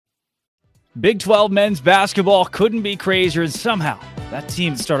Big 12 men's basketball couldn't be crazier, and somehow that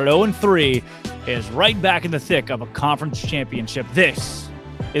team that started 0-3 is right back in the thick of a conference championship. This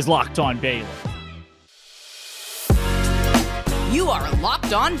is Locked On Baylor. You are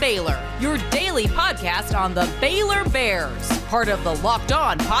Locked On Baylor, your daily podcast on the Baylor Bears, part of the Locked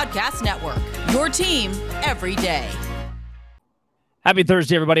On Podcast Network, your team every day. Happy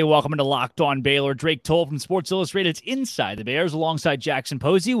Thursday, everybody. Welcome into Locked On Baylor. Drake Toll from Sports Illustrated's Inside the Bears alongside Jackson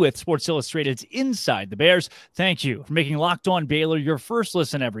Posey with Sports Illustrated's Inside the Bears. Thank you for making Locked On Baylor your first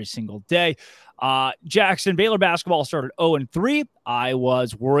listen every single day. Jackson, Baylor basketball started 0-3. I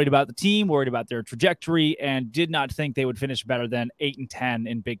was worried about the team, worried about their trajectory, and did not think they would finish better than 8-10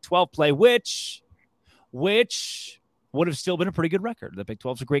 in Big 12 play, which would have still been a pretty good record. The Big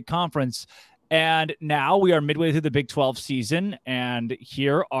 12 is a great conference. And now we are midway through the Big 12 season, and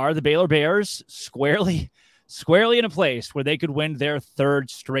here are the Baylor Bears squarely in a place where they could win their third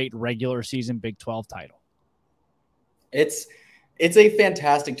straight regular season Big 12 title. It's a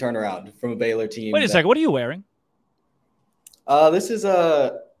fantastic turnaround from a Baylor team. Wait a second, what are you wearing? This is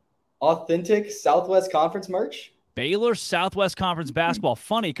a authentic Southwest Conference merch. Baylor Southwest Conference basketball.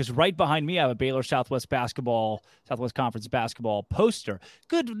 Funny, because right behind me I have a Baylor Southwest Conference basketball poster.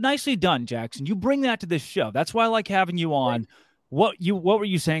 Good, nicely done, Jackson. You bring that to this show. That's why I like having you on. What were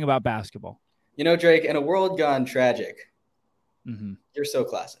you saying about basketball? You know, Drake, in a world gone tragic, you're so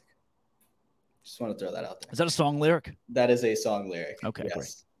classic. Just want to throw that out there. Is that a song lyric? That is a song lyric. Okay,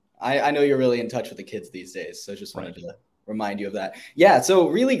 yes. Great. I know you're really in touch with the kids these days, so just wanted to remind you of that. Yeah, so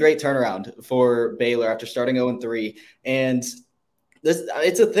really great turnaround for Baylor after starting 0-3. And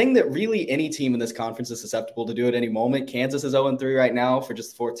it's a thing that really any team in this conference is susceptible to do at any moment. Kansas is 0-3 right now for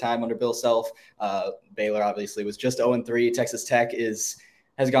just the fourth time under Bill Self. Baylor obviously was just 0-3. Texas Tech has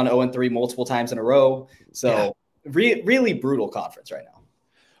gone 0-3 multiple times in a row. So really brutal conference right now.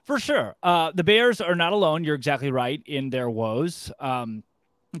 For sure. The Bears are not alone. You're exactly right in their woes.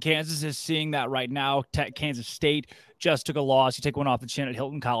 Kansas is seeing that right now. Kansas State just took a loss. You take one off the chin at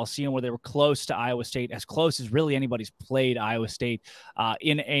Hilton Coliseum where they were close to Iowa State, as close as really anybody's played Iowa State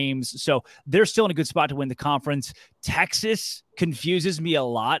in Ames. So they're still in a good spot to win the conference. Texas confuses me a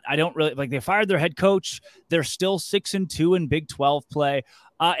lot. I don't really they fired their head coach. They're still 6-2 in Big 12 play.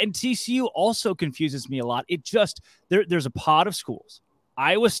 And TCU also confuses me a lot. It just, there's a pod of schools: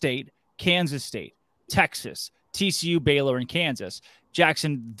 Iowa State, Kansas State, Texas, TCU, Baylor, and Kansas.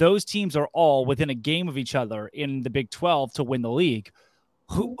 Jackson, those teams are all within a game of each other in the Big 12 to win the league.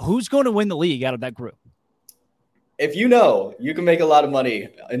 Who's going to win the league out of that group? If you know, you can make a lot of money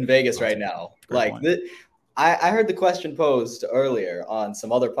in Vegas right now. I heard the question posed earlier on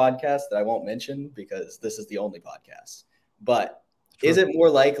some other podcasts that I won't mention because this is the only podcast. But is it more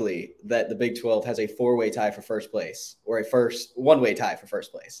likely that the Big 12 has a four-way tie for first place or a one-way tie for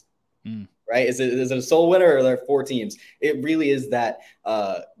first place? Right? Is it a sole winner, or are there four teams? It really is that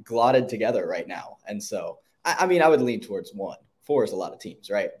glotted together right now. And so, I mean, I would lean towards one. Four is a lot of teams,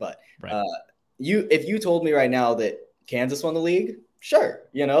 right? But if you told me right now that Kansas won the league, sure.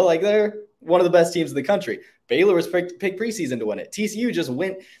 You know, they're one of the best teams in the country. Baylor was picked preseason to win it. TCU just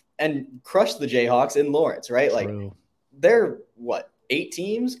went and crushed the Jayhawks in Lawrence, right? They're 8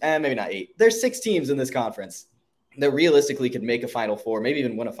 teams? Maybe not 8. There's 6 teams in this conference that realistically could make a Final Four, maybe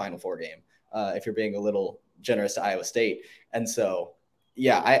even win a Final Four game if you're being a little generous to Iowa State. And so,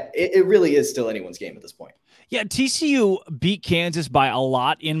 it really is still anyone's game at this point. Yeah, TCU beat Kansas by a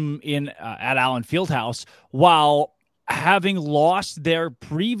lot at Allen Fieldhouse, while having lost their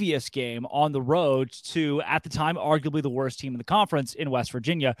previous game on the road to, at the time, arguably the worst team in the conference in West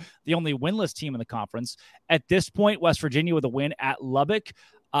Virginia, the only winless team in the conference. At this point, West Virginia with a win at Lubbock.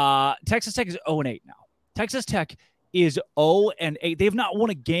 Texas Tech is 0-8 now. Texas Tech is 0-8. They have not won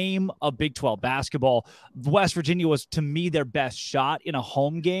a game of Big 12 basketball. West Virginia was, to me, their best shot in a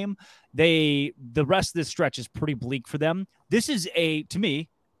home game. The rest of this stretch is pretty bleak for them. This is to me,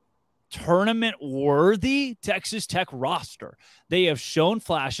 tournament-worthy Texas Tech roster. They have shown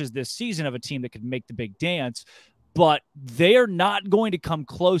flashes this season of a team that could make the big dance, but they are not going to come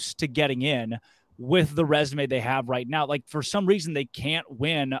close to getting in with the resume they have right now. For some reason, they can't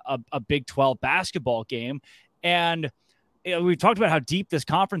win a Big 12 basketball game. And we've talked about how deep this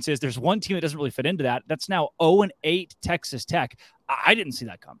conference is. There's one team that doesn't really fit into that. That's now 0-8 Texas Tech. I didn't see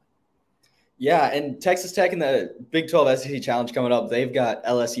that coming. Yeah, and Texas Tech in the Big 12 SEC Challenge coming up, they've got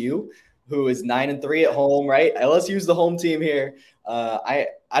LSU, who is 9-3 at home, right? LSU's the home team here. I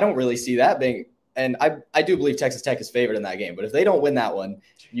don't really see that being – and I do believe Texas Tech is favored in that game. But if they don't win that one,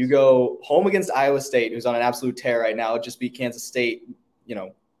 you go home against Iowa State, who's on an absolute tear right now. Just beat Kansas State,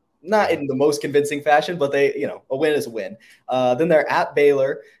 not in the most convincing fashion, but they, a win is a win. Then they're at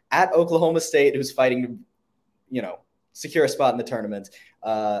Baylor, at Oklahoma State, who's fighting to, secure a spot in the tournament.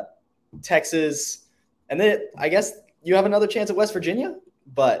 Texas, and then I guess you have another chance at West Virginia.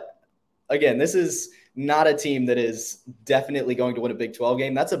 But again, this is not a team that is definitely going to win a Big 12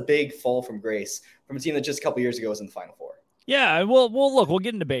 game. That's a big fall from grace from a team that just a couple years ago was in the Final Four. Yeah, well, look, we'll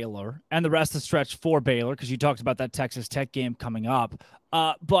get into Baylor and the rest of the stretch for Baylor because you talked about that Texas Tech game coming up.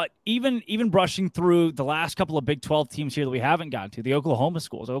 But even brushing through the last couple of Big 12 teams here that we haven't gotten to, the Oklahoma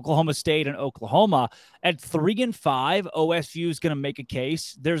schools, Oklahoma State and Oklahoma, at 3-5, OSU is going to make a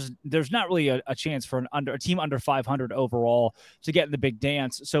case. There's not really a chance for a team under 500 overall to get in the big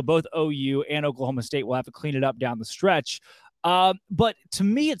dance. So both OU and Oklahoma State will have to clean it up down the stretch. But to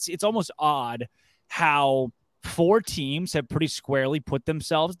me, it's almost odd how 4 teams have pretty squarely put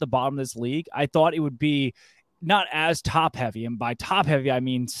themselves at the bottom of this league. I thought it would be not as top heavy. And by top heavy, I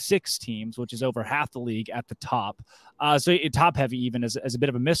mean 6 teams, which is over half the league at the top. So top heavy even as a bit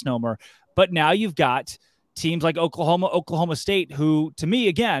of a misnomer. But now you've got teams like Oklahoma State, who to me,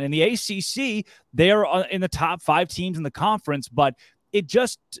 again, in the ACC, they are in the top 5 teams in the conference, but it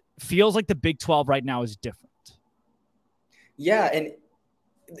just feels like the Big 12 right now is different. Yeah. And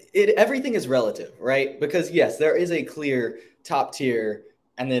everything is relative, right? Because yes, there is a clear top tier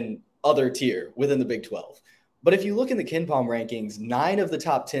and then other tier within the Big 12. But if you look in the KenPom rankings, 9 of the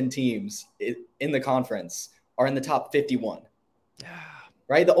top 10 teams in the conference are in the top 51. Yeah.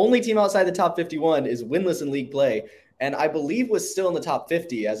 Right? The only team outside the top 51 is winless in league play, and I believe was still in the top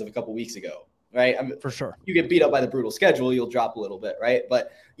 50 as of a couple weeks ago. Right? For sure. You get beat up by the brutal schedule, you'll drop a little bit, right?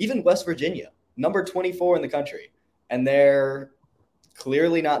 But even West Virginia, number 24 in the country, and they're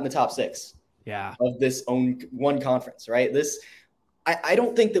clearly not in the top 6 of this one conference, right? I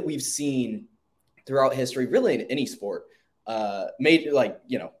don't think that we've seen throughout history, really in any sport,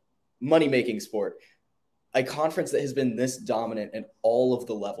 money-making sport, a conference that has been this dominant in all of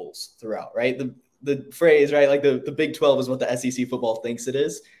the levels throughout, right? The phrase, right, like the Big 12 is what the SEC football thinks it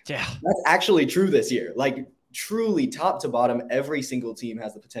is. Yeah. That's actually true this year. Like truly top to bottom, every single team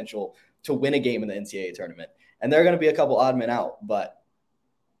has the potential to win a game in the NCAA tournament. And there are going to be a couple odd men out, but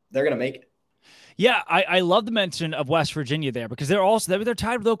they're going to make it. Yeah, I love the mention of West Virginia there because they're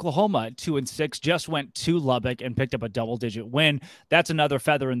tied with Oklahoma at 2-6, just went to Lubbock and picked up a double-digit win. That's another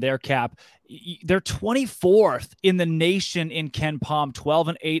feather in their cap. They're 24th in the nation in KenPom,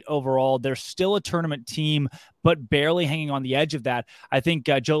 12-8 overall. They're still a tournament team, but barely hanging on the edge of that. I think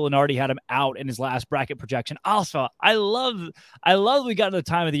Joe Lunardi had him out in his last bracket projection. Also, I love we got to the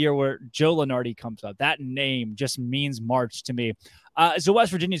time of the year where Joe Lunardi comes up. That name just means March to me. So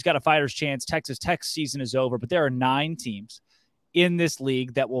West Virginia's got a fighter's chance. Texas Tech's season is over, but there are 9 teams in this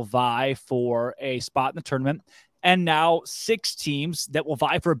league that will vie for a spot in the tournament, and now 6 teams that will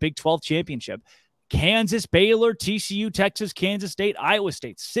vie for a Big 12 championship. Kansas, Baylor, TCU, Texas, Kansas State, Iowa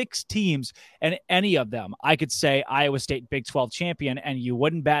State, 6 teams, and any of them, I could say Iowa State Big 12 champion, and you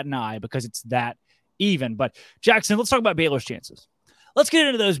wouldn't bat an eye because it's that even. But Jackson, let's talk about Baylor's chances. Let's get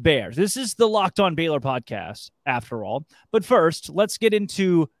into those Bears. This is the Locked On Baylor podcast, after all. But first, let's get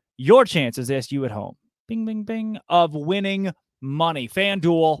into your chances, as you at home. Bing, bing, bing, of winning money.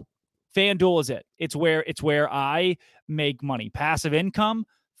 FanDuel is it. It's where I make money. Passive income,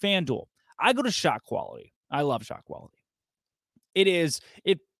 FanDuel. I go to shot quality. I love shot quality.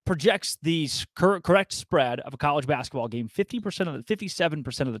 It projects the correct spread of a college basketball game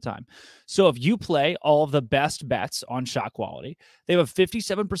 57% of the time. So if you play all of the best bets on shot quality, they have a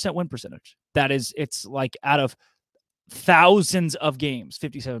 57% win percentage. It's like out of thousands of games,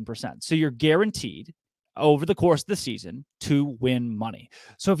 57%. So you're guaranteed over the course of the season to win money.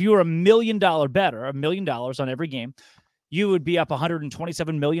 So if you were $1 million better, $1 million on every game, you would be up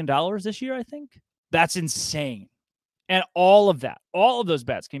 $127 million this year, I think. That's insane. And all of those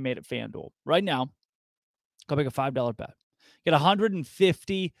bets can be made at FanDuel. Right now, go make a $5 bet. Get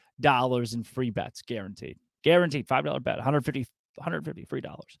 $150 in free bets, guaranteed. Guaranteed, $5 bet, $150 free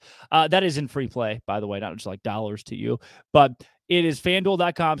dollars. That is in free play, by the way, not just like dollars to you. But it is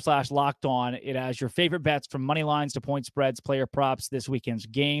FanDuel.com/lockedon. It has your favorite bets from money lines to point spreads, player props, this weekend's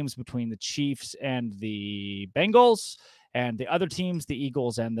games between the Chiefs and the Bengals, and the other teams, the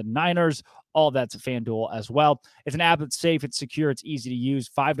Eagles and the Niners. All that's at FanDuel as well. It's an app that's safe, it's secure, it's easy to use.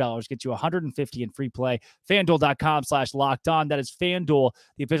 $5 gets you $150 in free play. FanDuel.com/lockedon. That is FanDuel,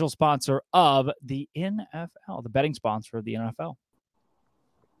 the official sponsor of the NFL, the betting sponsor of the NFL.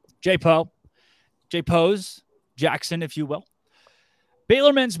 J Pose, Jackson, if you will.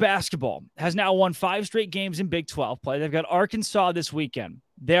 Baylor men's basketball has now won 5 straight games in Big 12 play. They've got Arkansas this weekend.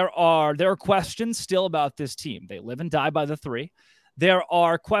 There are questions still about this team. They live and die by the 3. There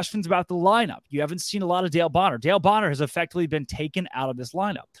are questions about the lineup. You haven't seen a lot of Dale Bonner. Dale Bonner has effectively been taken out of this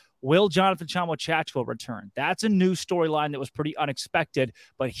lineup. Will Jonathan Tchamwa-Tchatchoua return? That's a new storyline that was pretty unexpected,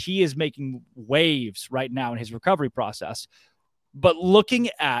 but he is making waves right now in his recovery process. But looking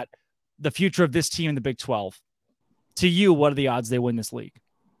at the future of this team in the Big 12, to you, what are the odds they win this league?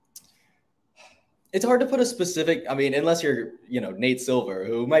 It's hard to put a specific, I mean, unless you're, Nate Silver,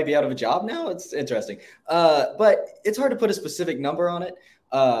 who might be out of a job now. It's interesting. But it's hard to put a specific number on it.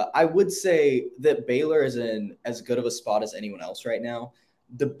 I would say that Baylor is in as good of a spot as anyone else right now.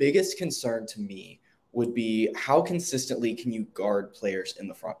 The biggest concern to me would be how consistently can you guard players in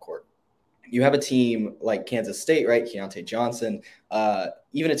the front court? You have a team like Kansas State, right? Keontae Johnson,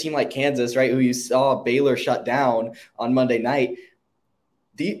 even a team like Kansas, right? Who you saw Baylor shut down on Monday night.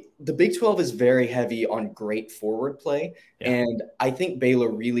 The Big 12 is very heavy on great forward play. Yeah. And I think Baylor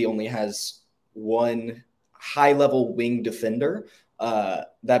really only has one high-level wing defender,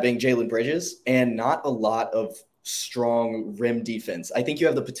 that being Jalen Bridges, and not a lot of strong rim defense. I think you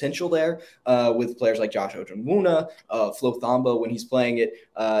have the potential there with players like Josh Ojianwuna, Flo Thamba when he's playing it,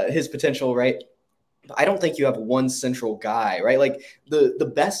 his potential, right? But I don't think you have one central guy, right? Like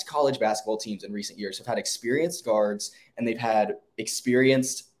the best college basketball teams in recent years have had experienced guards and they've had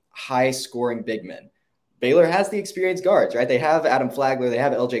experienced high-scoring big men. Baylor has the experienced guards, right? They have Adam Flagler, they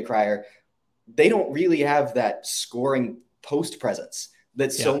have LJ Cryer. They don't really have that scoring post presence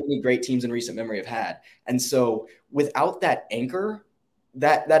that so many great teams in recent memory have had. And so without that anchor,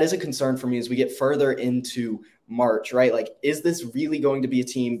 that is a concern for me as we get further into March, right? Like, is this really going to be a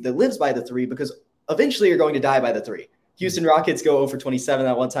team that lives by the three? Because eventually you're going to die by the three. Houston Rockets go 0-for-27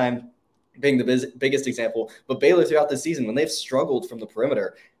 that one time, being the biggest example. But Baylor throughout the season, when they've struggled from the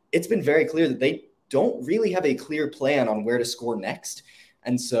perimeter, it's been very clear that they don't really have a clear plan on where to score next.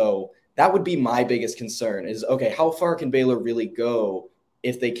 And so that would be my biggest concern is, okay, how far can Baylor really go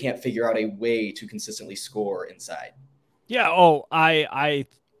if they can't figure out a way to consistently score inside? Yeah.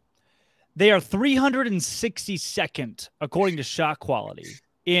 They are 362nd, according to shot quality,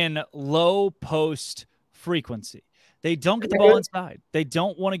 in low post frequency. They don't get the ball inside. They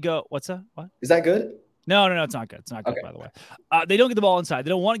don't want to go. What's that? What? Is that good? No, it's not good. It's not good, by the way. They don't get the ball inside. They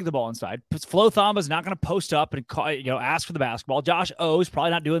don't want to get the ball inside. Flo Thamba's not going to post up and ask for the basketball. Josh O is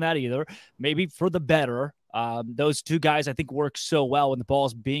probably not doing that either. Maybe for the better. Those two guys, I think, work so well when the ball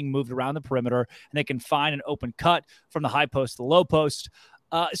is being moved around the perimeter and they can find an open cut from the high post to the low post.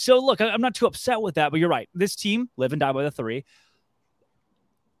 So, look, I'm not too upset with that, but you're right. This team live and die by the three.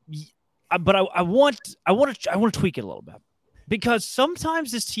 But I want to tweak it a little bit because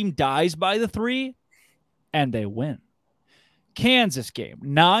sometimes this team dies by the three and they win. Kansas game,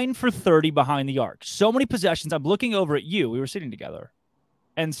 9 for 30 behind the arc. So many possessions. I'm looking over at you. We were sitting together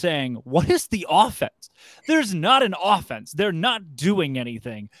and saying, what is the offense? There's not an offense. They're not doing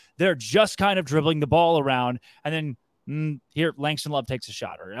anything. They're just kind of dribbling the ball around. And then here, Langston Love takes a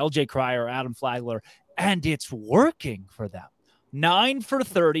shot, or LJ Cryer, or Adam Flagler, and it's working for them. 9 for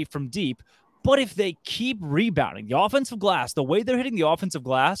 30 from deep. But if they keep rebounding the offensive glass, the way they're hitting the offensive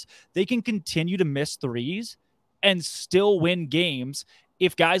glass, they can continue to miss threes and still win games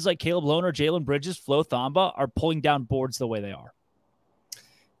if guys like Caleb Lohner, Jalen Bridges, Flo Thamba are pulling down boards the way they are.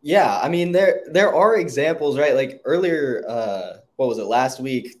 Yeah, I mean, there are examples, right? Like earlier, what was it, last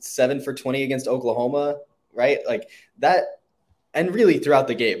week, 7 for 20 against Oklahoma, right? Like that, and really throughout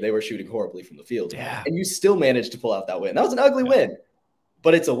the game, they were shooting horribly from the field. Yeah. And you still managed to pull out that win. That was an ugly win,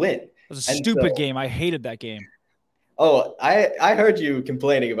 but it's a win. It was a stupid game. I hated that game. Oh, I heard you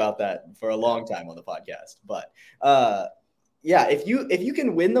complaining about that for a long time on the podcast. But yeah, if you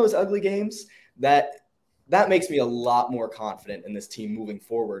can win those ugly games, that makes me a lot more confident in this team moving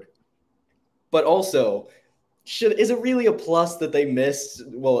forward. But also, is it really a plus that they missed?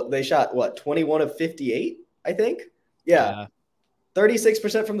 Well, they shot 21 of 58, I think. Yeah.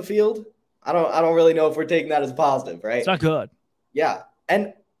 36% from the field. I don't really know if we're taking that as a positive, right? It's not good. Yeah.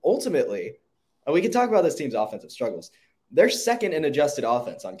 And ultimately, and we can talk about this team's offensive struggles. They're second in adjusted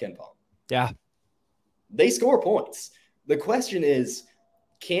offense on KenPom. Yeah. They score points. The question is,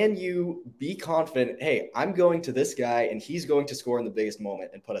 can you be confident, hey, I'm going to this guy and he's going to score in the biggest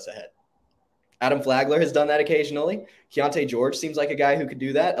moment and put us ahead? Adam Flagler has done that occasionally. Keontae George seems like a guy who could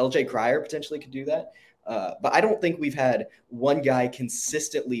do that. LJ Cryer potentially could do that. But I don't think we've had one guy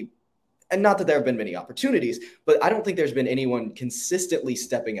consistently, and not that there have been many opportunities, but I don't think there's been anyone consistently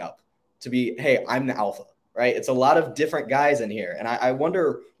stepping up to be, hey, I'm the alpha, right? It's a lot of different guys in here. And I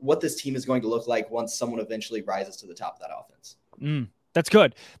wonder what this team is going to look like once someone eventually rises to the top of that offense. That's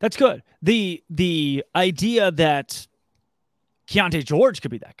good. That's good. The idea that Keontae George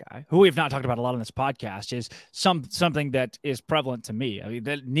could be that guy, who we have not talked about a lot on this podcast, is something that is prevalent to me. I mean,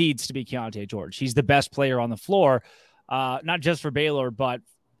 that needs to be Keontae George. He's the best player on the floor, not just for Baylor, but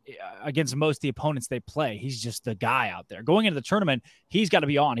against most of the opponents they play. He's just the guy out there. Going into the tournament, he's got to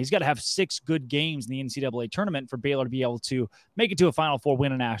be on. He's got to have 6 good games in the NCAA tournament for Baylor to be able to make it to a Final Four,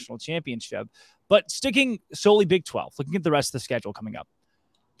 win a national championship. But sticking solely Big 12, looking at the rest of the schedule coming up,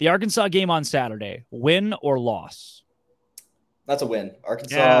 the Arkansas game on Saturday, win or loss? That's a win.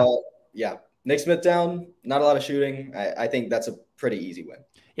 Arkansas, yeah. Nick Smith down, not a lot of shooting. I think that's a pretty easy win.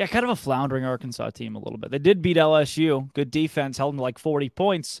 Yeah, kind of a floundering Arkansas team a little bit. They did beat LSU. Good defense, held them to like 40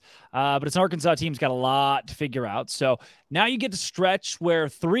 points. But it's an Arkansas team's got a lot to figure out. So now you get to stretch where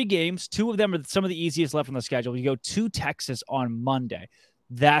 3 games, 2 of them are some of the easiest left on the schedule. You go to Texas on Monday.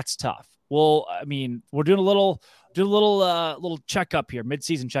 That's tough. Well, I mean, we're doing a little checkup here,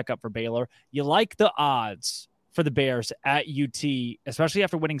 midseason checkup for Baylor. You like the odds for the Bears at UT, especially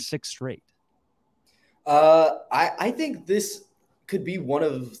after winning 6 straight? I think this could be one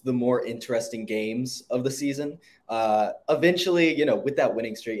of the more interesting games of the season. Eventually, with that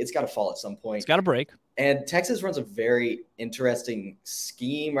winning streak, it's got to fall at some point. It's got to break. And Texas runs a very interesting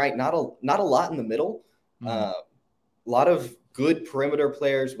scheme, right? Not a lot in the middle. A lot of good perimeter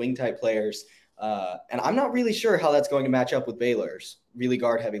players, wing type players. And I'm not really sure how that's going to match up with Baylor's really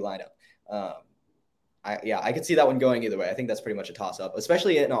guard heavy lineup. I could see that one going either way. I think that's pretty much a toss up,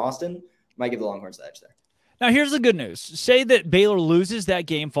 especially in Austin. Might give the Longhorns the edge there. Now, here's the good news. Say that Baylor loses that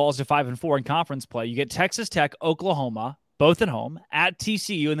game, falls to 5-4 in conference play. You get Texas Tech, Oklahoma, both at home, at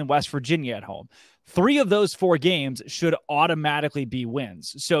TCU, and then West Virginia at home. 3 of those 4 games should automatically be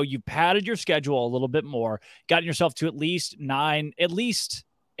wins. So you padded your schedule a little bit more, gotten yourself to at least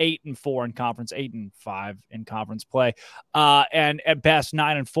 8-4 in conference, 8-5 in conference play, and at best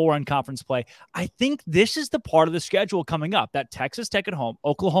 9-4 in conference play. I think this is the part of the schedule coming up, that Texas Tech at home,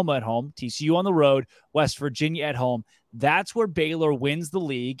 Oklahoma at home, TCU on the road, West Virginia at home. That's where Baylor wins the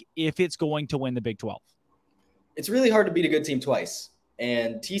league if it's going to win the Big 12. It's really hard to beat a good team twice.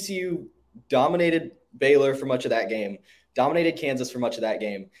 And TCU dominated Baylor for much of that game, dominated Kansas for much of that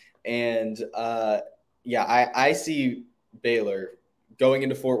game. And I see Baylor going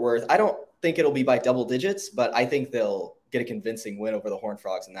into Fort Worth. I don't think it'll be by double digits, but I think they'll get a convincing win over the Horned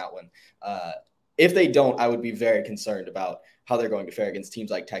Frogs in that one. If they don't, I would be very concerned about how they're going to fare against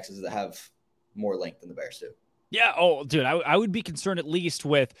teams like Texas that have more length than the Bears do. Yeah. Oh, dude, I would be concerned at least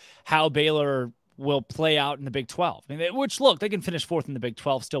with how Baylor will play out in the Big 12. I mean, which, look, they can finish 4th in the Big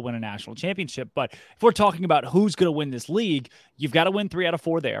 12, still win a national championship. But if we're talking about who's going to win this league, you've got to win 3 out of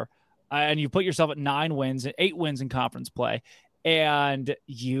 4 there. And you put yourself at 9 wins and 8 wins in conference play. And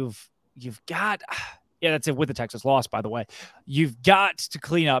you've got, that's it with the Texas loss, by the way. You've got to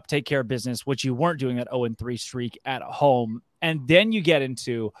clean up, take care of business, which you weren't doing that 0-3 streak at home. And then you get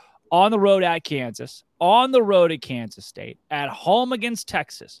into on the road at Kansas, on the road at Kansas State, at home against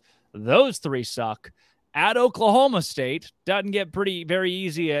Texas. Those 3 suck. At Oklahoma State, doesn't get very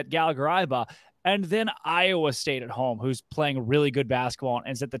easy at Gallagher-Iba. And then Iowa State at home, who's playing really good basketball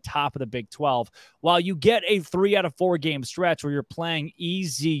and is at the top of the Big 12. While you get a 3 out of 4 game stretch where you're playing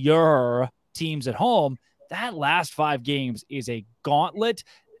easier teams at home, that last 5 games is a gauntlet.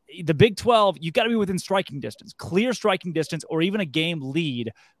 The Big 12, you've got to be within striking distance, clear striking distance, or even a game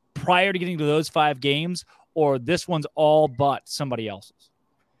lead prior to getting to those 5 games, or this one's all but somebody else's.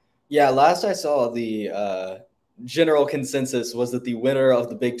 Yeah, last I saw, the general consensus was that the winner of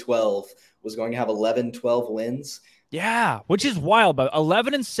the Big 12 was going to have 11-12 wins. Yeah, which is wild, but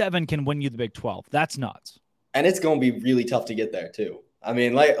 11-7 can win you the Big 12. That's nuts. And it's going to be really tough to get there too. I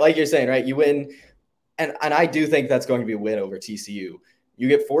mean, like you're saying, right? You win, and I do think that's going to be a win over TCU. You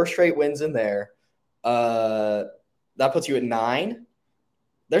get 4 straight wins in there. That puts you at 9.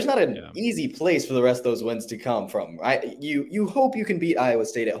 There's not an easy place for the rest of those wins to come from, right? You hope you can beat Iowa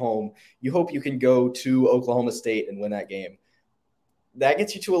State at home. You hope you can go to Oklahoma State and win that game. That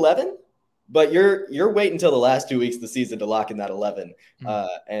gets you to 11, but you're waiting until the last 2 weeks of the season to lock in that 11.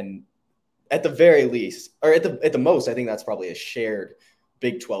 And at the very least, or at the most, I think that's probably a shared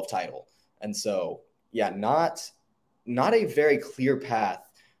Big 12 title. And so, yeah, not a very clear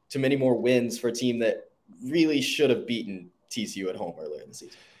path to many more wins for a team that really should have beaten TCU at home earlier in the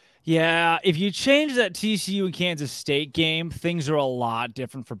season. Yeah, if you change that TCU and Kansas State game, things are a lot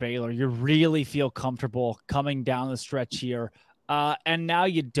different for Baylor. You really feel comfortable coming down the stretch here. And now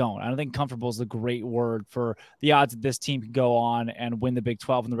you don't. I don't think comfortable is a great word for the odds that this team can go on and win the Big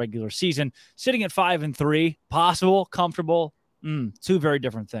 12 in the regular season. Sitting at 5-3, possible, comfortable, 2 very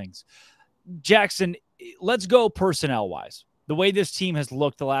different things. Jackson, let's go personnel-wise. the way this team has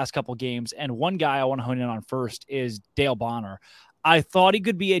looked the last couple games, and one guy I want to hone in on first is Dale Bonner. I thought he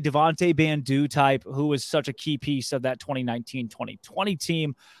could be a Devontae Bandu type who was such a key piece of that 2019-2020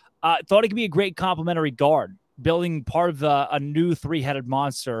 team. Thought he could be a great complementary guard, building part of a new three-headed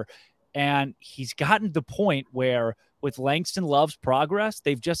monster. And he's gotten to the point where with Langston Love's progress,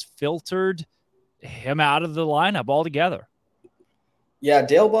 they've just filtered him out of the lineup altogether. Yeah,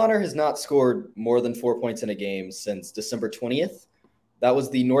 Dale Bonner has not scored more than 4 points in a game since December 20th. That was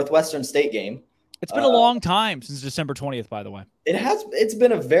the Northwestern State game. It's been a long time since December 20th, by the way. It's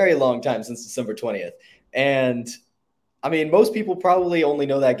been a very long time since December 20th. And, I mean, most people probably only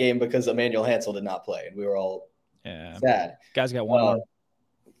know that game because Emmanuel Hansel did not play, and we were all sad. Guy's got one arm.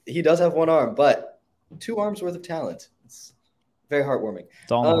 He does have one arm, but 2 arms worth of talent. It's very heartwarming.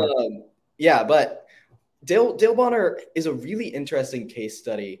 It's all yeah, but Dale Bonner is a really interesting case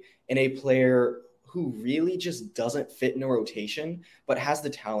study in a player who really just doesn't fit in a rotation, but has the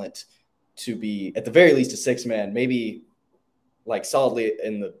talent to be, at the very least, a 6-man, maybe like solidly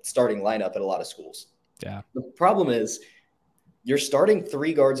in the starting lineup at a lot of schools. Yeah. The problem is you're starting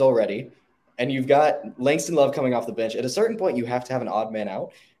 3 guards already, and you've got Langston Love coming off the bench. At a certain point, you have to have an odd man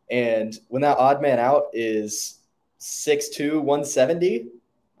out. And when that odd man out is 6'2", 170,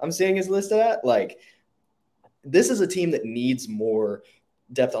 I'm seeing his listed at, like, this is a team that needs more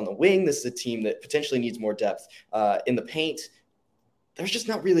depth on the wing. This is a team that potentially needs more depth in the paint. There's just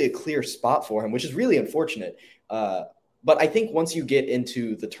not really a clear spot for him, which is really unfortunate. But I think once you get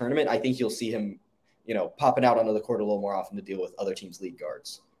into the tournament, I think you'll see him, popping out onto the court a little more often to deal with other teams' lead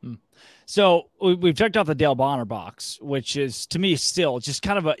guards. So we've checked off the Dale Bonner box, which is, to me, still just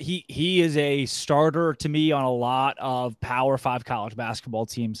kind of he is a starter to me on a lot of Power 5 college basketball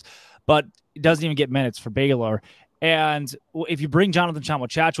teams, but it doesn't even get minutes for Baylor. And if you bring Jonathan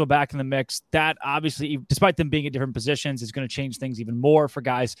Tchamwa back in the mix, that obviously, despite them being at different positions, is going to change things even more for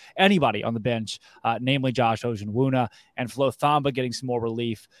guys, anybody on the bench, namely Josh Ojenwuna and Flo Thamba getting some more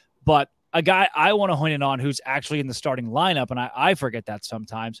relief. But a guy I want to hone in on who's actually in the starting lineup, and I forget that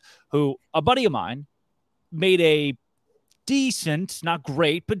sometimes, who a buddy of mine made a decent, not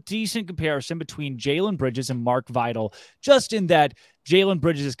great, but decent comparison between Jalen Bridges and Mark Vital, just in that Jalen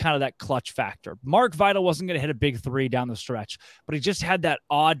Bridges is kind of that clutch factor. Mark Vital wasn't going to hit a big 3 down the stretch, but he just had that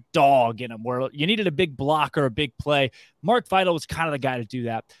odd dog in him where you needed a big block or a big play. Mark Vital was kind of the guy to do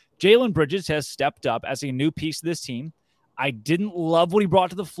that. Jalen Bridges has stepped up as a new piece of this team. I didn't love what he brought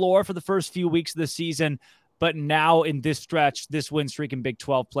to the floor for the first few weeks of the season, but now in this stretch, this win streak in Big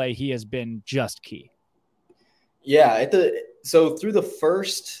 12 play, he has been just key. Yeah, so through the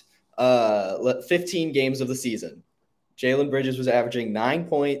first 15 games of the season, Jalen Bridges was averaging 9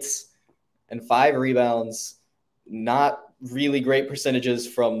 points and 5 rebounds, not really great percentages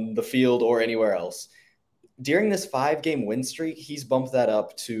from the field or anywhere else. During this 5-game win streak, he's bumped that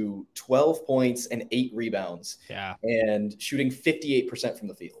up to 12 points and 8 rebounds. Yeah. And shooting 58% from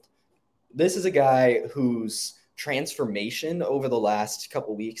the field. This is a guy whose transformation over the last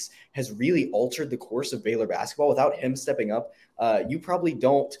couple weeks has really altered the course of Baylor basketball. Without him stepping up, you probably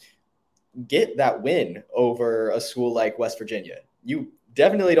don't get that win over a school like West Virginia. You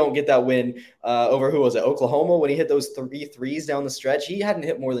definitely don't get that win over, who was it, Oklahoma, when he hit those 3 threes down the stretch. He hadn't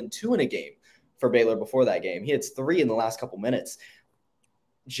hit more than 2 in a game for Baylor before that game. He hits 3 in the last couple minutes.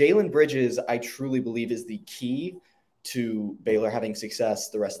 Jalen Bridges, I truly believe, is the key to Baylor having success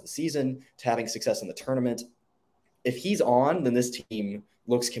the rest of the season, to having success in the tournament. If he's on, then this team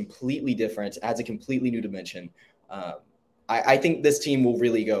looks completely different, adds a completely new dimension. I think this team will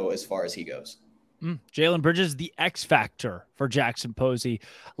really go as far as he goes. Jalen Bridges, the X factor for Jackson Posey.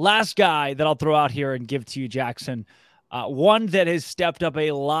 Last guy that I'll throw out here and give to you, Jackson. One that has stepped up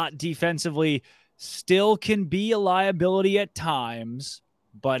a lot defensively, still can be a liability at times,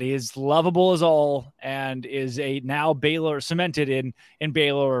 but is lovable as all and is a now Baylor cemented in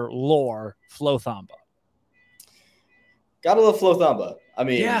Baylor lore, Flo Thamba. Gotta love Flo Thamba. I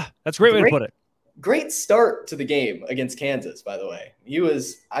mean, yeah, that's a great way to put it. Great start to the game against Kansas, by the way.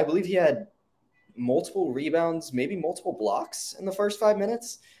 I believe he had multiple rebounds, maybe multiple blocks in the first 5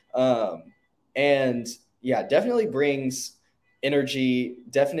 minutes. And yeah, definitely brings energy.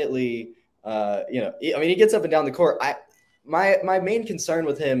 Definitely, he gets up and down the court. My main concern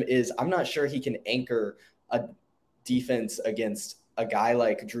with him is I'm not sure he can anchor a defense against a guy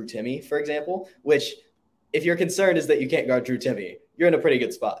like Drew Timme, for example, which, if your concern is that you can't guard Drew Timme, you're in a pretty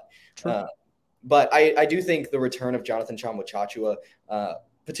good spot. But I do think the return of Jonathan Tchamwa,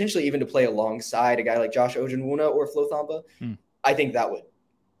 potentially even to play alongside a guy like Josh Ojenwuna or Flo Thamba, I think that would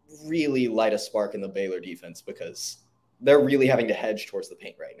really light a spark in the Baylor defense because they're really having to hedge towards the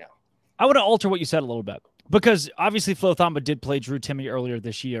paint right now. I want to alter what you said a little bit. Because obviously Flo Thamba did play Drew Timme earlier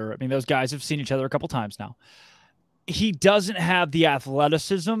this year. I mean, those guys have seen each other a couple times now. He doesn't have the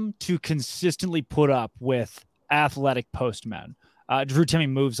athleticism to consistently put up with athletic postmen. Drew Timme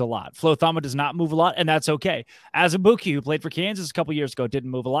moves a lot. Flo Thamba does not move a lot, and that's okay. Azubuike, who played for Kansas a couple years ago,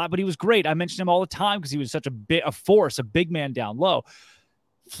 didn't move a lot, but he was great. I mentioned him all the time because he was such a force, a big man down low.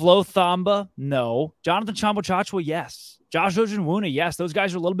 Flo Thamba, no. Jonathan Tchamwa-Tchatchoua, yes. Josh Ojenwuna, yes. Those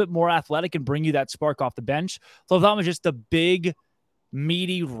guys are a little bit more athletic and bring you that spark off the bench. Flo Thamba is just a big,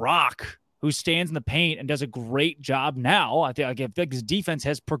 meaty rock who stands in the paint and does a great job now. I think his defense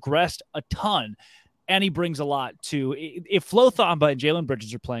has progressed a ton, and he brings a lot to if Flo Thamba and Jalen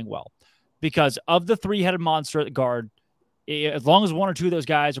Bridges are playing well, because of the three-headed monster at guard, as long as one or two of those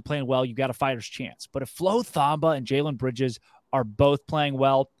guys are playing well, you've got a fighter's chance. But if Flo Thamba and Jalen Bridges are both playing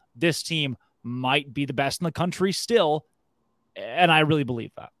well, this team might be the best in the country still, and I really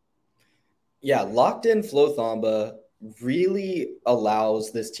believe that. Yeah, locked in Flo Thamba really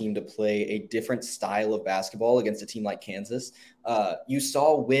allows this team to play a different style of basketball against a team like Kansas. You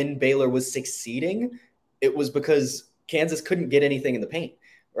saw when Baylor was succeeding, it was because Kansas couldn't get anything in the paint,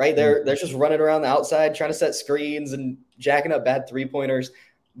 right? They're just running around the outside trying to set screens and jacking up bad three-pointers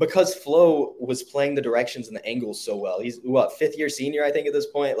because Flo was playing the directions and the angles so well. He's fifth-year senior, I think, at this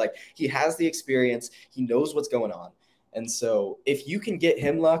point. Like, he has the experience. He knows what's going on. And so if you can get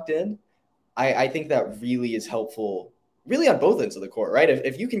him locked in, I think that really is helpful, really on both ends of the court, right?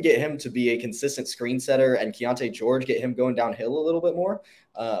 If you can get him to be a consistent screen setter and Keontae George get him going downhill a little bit more,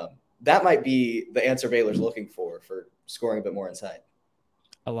 that might be the answer Baylor's looking for scoring a bit more inside.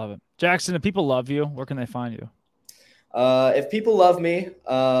 I love it. Jackson, if people love you, where can they find you? If people love me,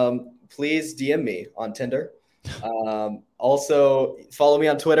 please DM me on Tinder. Also, follow me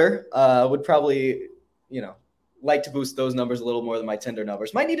on Twitter. Would probably, like to boost those numbers a little more than my Tinder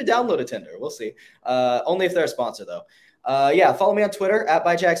numbers. Might need to download a Tinder. We'll see. Only if they're a sponsor, though. Follow me on Twitter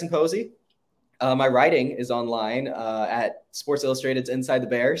 @ByJacksonPosey. My writing is online at Sports Illustrated's Inside the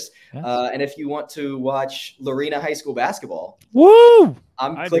Bears. Yes. And if you want to watch Lorena High School basketball, woo!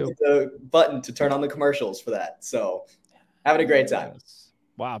 I'm clicking the button to turn on the commercials for that. So having a great time.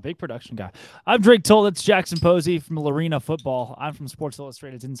 Wow, big production guy. I'm Drake Toll. That's Jackson Posey from Lorena Football. I'm from Sports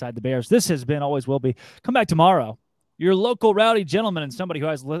Illustrated's Inside the Bears. This has been, always will be. Come back tomorrow. Your local rowdy gentleman and somebody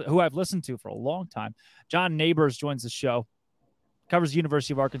who I've listened to for a long time. John Neighbors joins the show. Covers the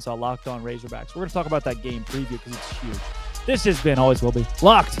University of Arkansas, Locked On Razorbacks. We're going to talk about that game preview because it's huge. This has been, always will be,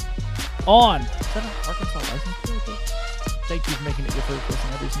 Locked On. Is that an Arkansas license plate? Thank you for making it your first listen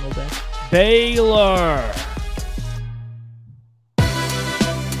every single day. Baylor.